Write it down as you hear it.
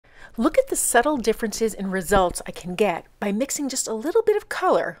Look at the subtle differences in results I can get by mixing just a little bit of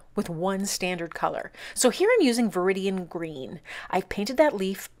color with one standard color. So here I'm using Viridian green. I've painted that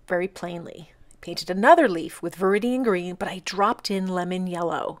leaf very plainly. I painted another leaf with Viridian green, but I dropped in lemon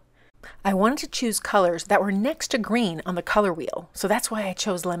yellow. I wanted to choose colors that were next to green on the color wheel, so that's why I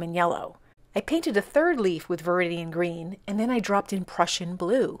chose lemon yellow. I painted a third leaf with Viridian green, and then I dropped in Prussian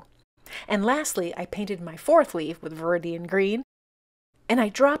blue. And lastly, I painted my fourth leaf with Viridian green, and I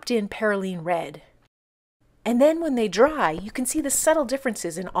dropped in Perylene red. And then when they dry, you can see the subtle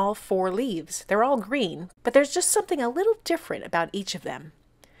differences in all four leaves. They're all green, but there's just something a little different about each of them.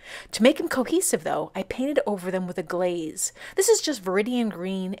 To make them cohesive though, I painted over them with a glaze. This is just Viridian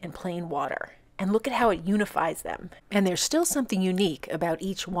green and plain water. And look at how it unifies them. And there's still something unique about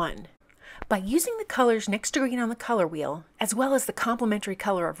each one. By using the colors next to green on the color wheel, as well as the complementary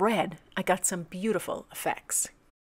color of red, I got some beautiful effects.